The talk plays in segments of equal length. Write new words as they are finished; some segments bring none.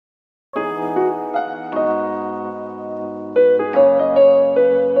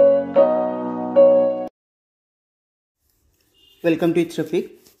Welcome to ItzRafiq.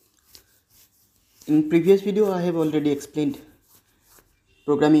 In previous video I have already explained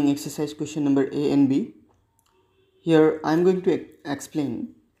programming exercise question number A and B. Here I am going to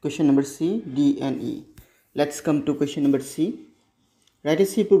explain question number C, D and E. Let's come to question number C. Write a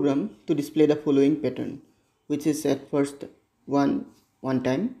C program to display the following pattern, which is at first 1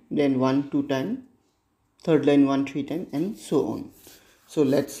 time, then 1 2 time, third line 1 3 time, and so on. So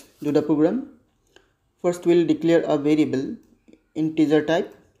let's do the program. First we'll declare a variable integer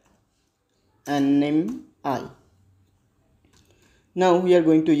type and name I. Now we are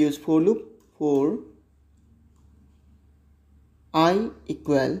going to use for loop for I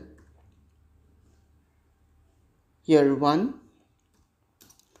equal here 1,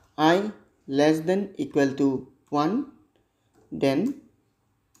 I less than equal to 1, then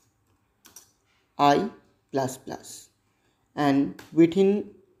I plus plus, and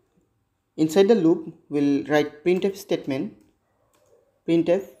inside the loop we'll write printf statement,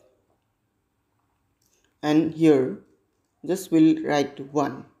 printf, and here just we'll write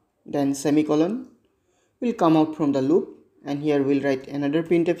 1, then semicolon will come out from the loop, and here we'll write another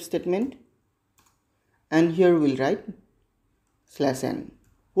printf statement, and here we'll write /n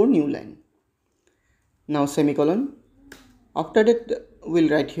for new line. Now semicolon. After that we'll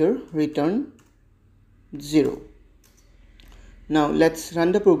write here return 0. Now let's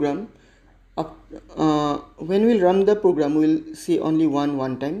run the program. When we'll run the program we'll see only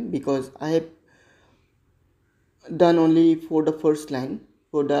one time, because I have done only for the first line.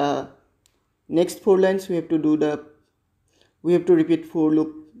 For the next 4 lines we have to repeat for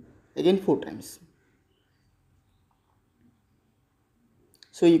loop again 4 times.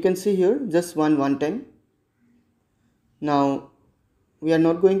 So you can see here just one time. Now we are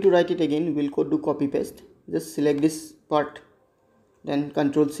not going to write it again, we'll do copy paste. Just select this part, then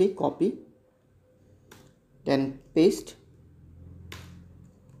Ctrl C, copy, then paste.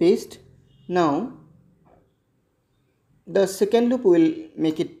 Now the second loop will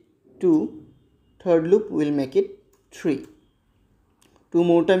make it 2, third loop will make it 3. 2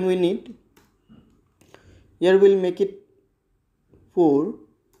 more time we need. Here we'll make it 4,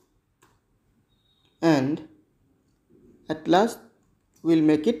 and at last we'll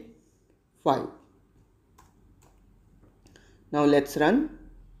make it 5. Now let's run.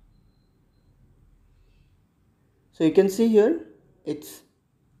 So you can see here it's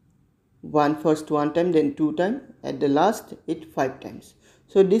first 1 time, then 2 time, at the last it 5 times.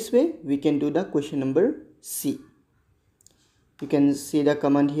 So this way we can do the question number C. You can see the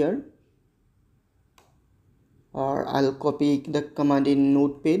command here, or I'll copy the command in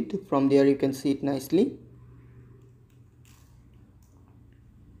notepad. From there you can see it nicely.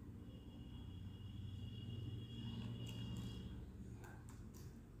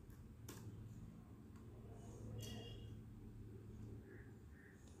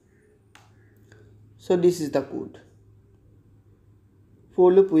 So this is the code.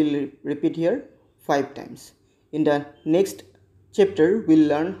 For loop will repeat here 5 times. In the next chapter we'll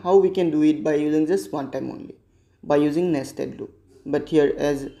learn how we can do it by using just 1 time only, by using nested loop. But here,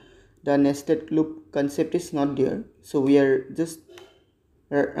 as the nested loop concept is not there, so we are just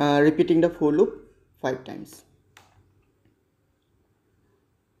repeating the for loop 5 times.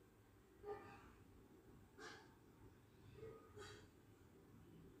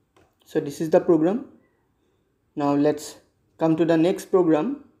 So this is the program. Now let's come to the next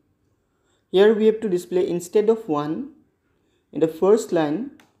program. Here we have to display, instead of 1, in the first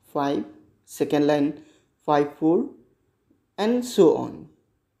line 5, second line 5 4, and so on.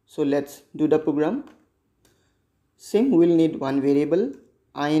 So let's do the program. Same, we'll need one variable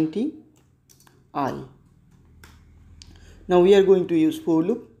int I. Now we are going to use for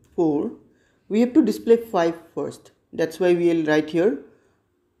loop for, we have to display 5 first. That's why we will write here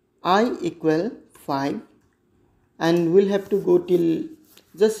I equal 5, and we'll have to go till,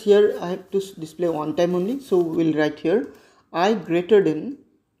 just here I have to display 1 time only, so we'll write here I greater than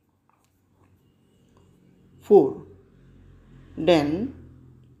 4. Then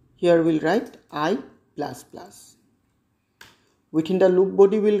here we'll write I plus plus. Within the loop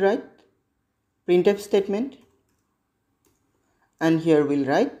body we'll write printf statement, and here we'll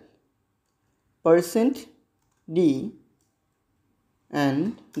write %d,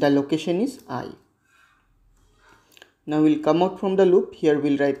 and the location is I. Now we'll come out from the loop. Here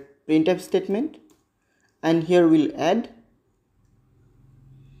we'll write printf statement, and here we'll add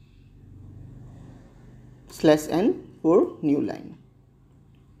 /n for new line.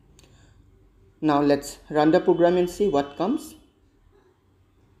 Now let's run the program and see what comes.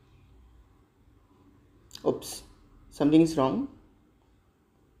 Oops, something is wrong.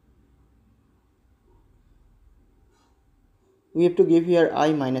 we have to give here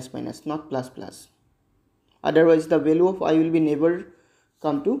I minus minus, not plus plus. Otherwise the value of I will be never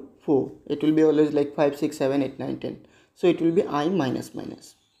come to 4. It will be always like 5, 6, 7, 8, 9, 10. So it will be I minus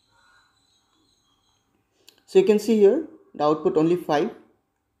minus. So you can see here the output only 5.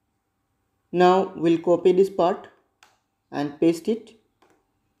 Now we'll copy this part and paste it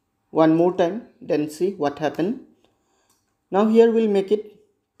one more time, then see what happened. Now here we'll make it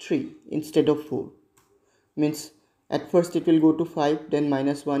 3 instead of 4. Means at first it will go to 5, then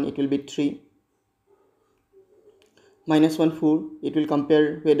minus 1, it will be 3. Minus 1, 4, it will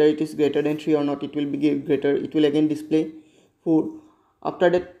compare whether it is greater than 3 or not, it will be greater, it will again display 4. After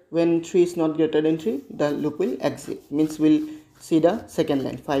that, when 3 is not greater than 3, the loop will exit, means we'll see the second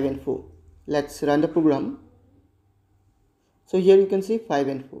line 5 and 4. Let's run the program. So here you can see 5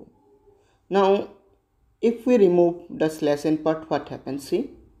 and 4. Now if we remove the slash n part, what happens? See,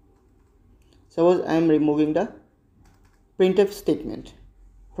 suppose I am removing the printf statement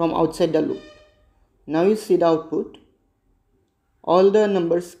from outside the loop. Now you see the output, all the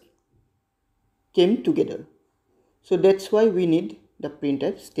numbers came together. So that's why we need the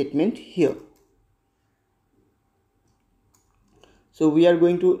printf statement here. So we are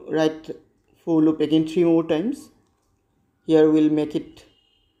going to write for loop again 3 more times. Here we'll make it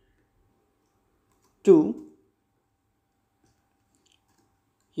 2.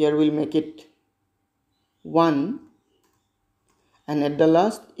 Here we'll make it 1, and at the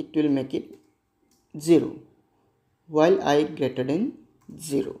last it will make it 0 while I greater than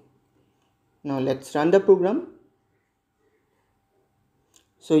 0. Now let's run the program.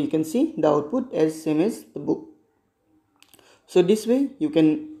 So you can see the output as same as the book. So this way you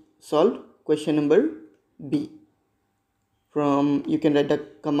can solve question number B. You can write the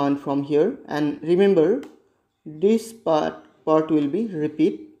command from here, and remember this part will be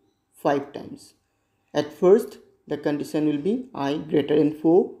repeat 5 times. At first the condition will be I greater than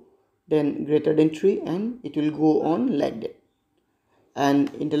 4, then greater than 3, and it will go on like that.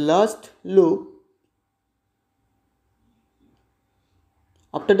 And in the last loop,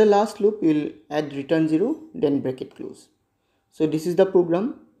 after the last loop, you will add return 0, then bracket close. So this is the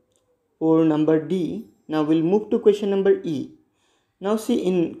program for number D. Now we'll move to question number E. Now see,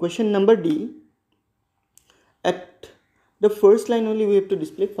 in question number D, at the first line only we have to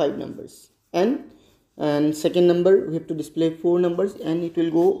display 5 numbers, and second number we have to display 4 numbers, and it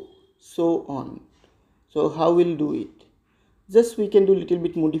will go so on. So how we'll do it? Just we can do little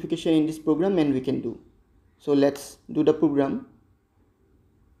bit modification in this program and we can do. So let's do the program.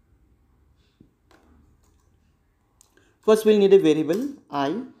 First we'll need a variable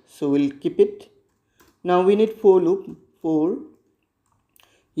I, so we'll keep it. Now we need for loop 4.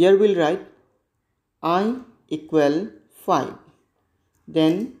 Here we'll write I equal 5,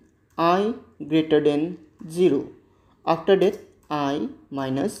 then I greater than 0. After that I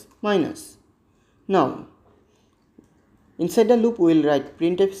minus minus. Now inside the loop we will write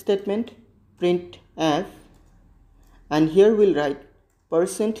printf statement, printf, and here we'll write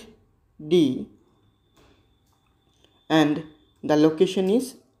 %d, and the location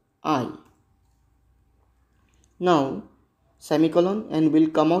is I. Now semicolon, and we'll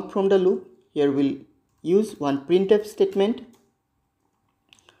come out from the loop. Here we'll use one printf statement,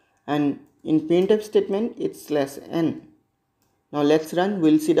 and in printf statement it's /n. Now let's run.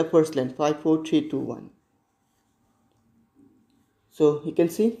 We'll see the first line 5, 4, 3, 2, 1. So you can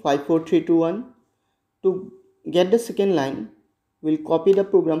see 5, 4, 3, 2, 1. To get the second line, we'll copy the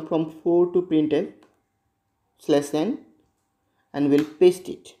program from 4 to printf /n and we'll paste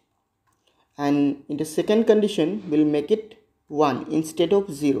it. And in the second condition, we'll make it 1 instead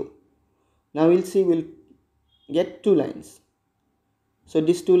of 0. Now we'll see, we'll get 2 lines. So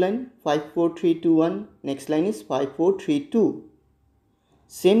this 2 line 5, 4, 3, 2, 1. Next line is 5, 4, 3, 2.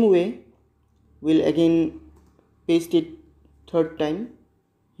 Same way, we'll again paste it third time.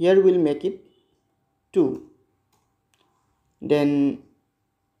 Here we'll make it 2. Then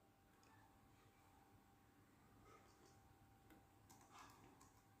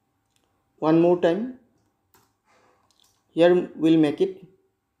one more time. Here we'll make it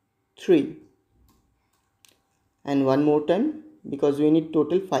 3. And one more time, because we need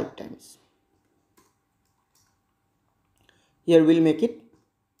total 5 times. Here we'll make it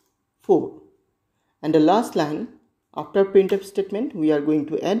 4. And the last line, after printf statement, we are going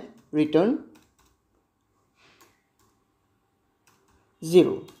to add return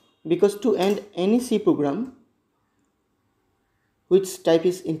 0, because to end any C program which type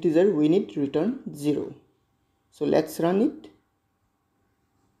is integer, we need return 0. So let's run it.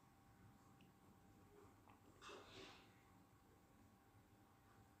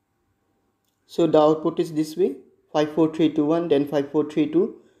 So the output is this way, 54321, then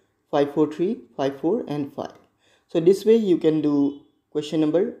 5432, 543, 54 and 5. So this way you can do question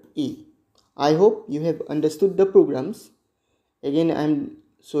number E. I hope you have understood the programs. Again I am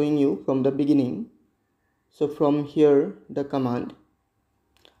showing you from the beginning. So from here the command,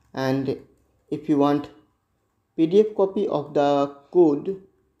 and if you want PDF copy of the code,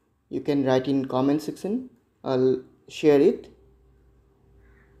 you can write in comment section. I'll share it.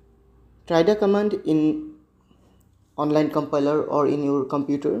 Try the command in online compiler or in your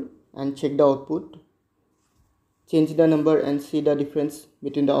computer and check the output. Change the number and see the difference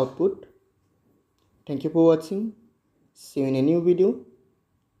between the output. Thank you for watching. See you in a new video.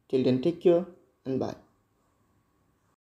 Till then, take care and bye.